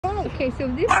Okay, so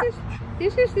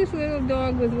this is this little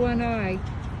dog with one eye.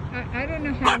 I don't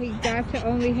know how he got to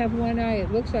only have one eye.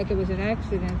 It looks like it was an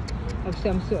accident of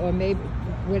some sort, or maybe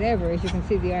whatever. As you can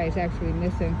see, the eye is actually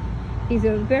missing. He's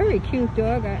a very cute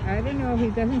dog. I don't know.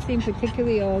 He doesn't seem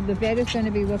particularly old. The vet is going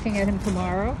to be looking at him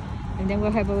tomorrow, and then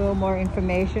we'll have a little more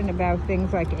information about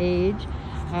things like age.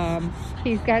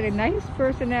 He's got a nice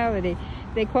personality.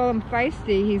 They call him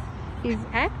feisty. He's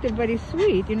active, but he's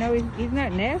sweet. You know, he's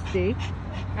not nasty.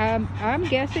 I'm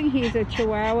guessing he's a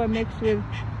Chihuahua mixed with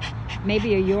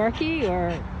maybe a Yorkie, or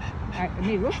I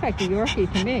mean, it looks like a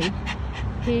Yorkie to me.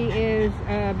 He is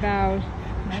about,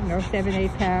 I don't know,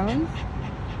 7-8 pounds.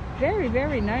 Very,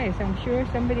 very nice. I'm sure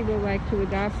somebody will like to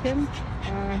adopt him.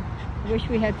 Wish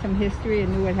we had some history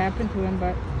and knew what happened to him,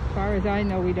 but as far as I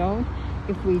know, we don't.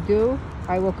 If we do,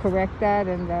 I will correct that,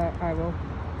 and I will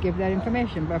give that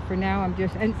information. But for now, I'm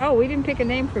just, and oh, we didn't pick a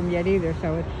name for him yet either,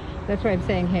 so that's why I'm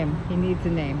saying him. He needs a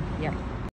name. Yeah.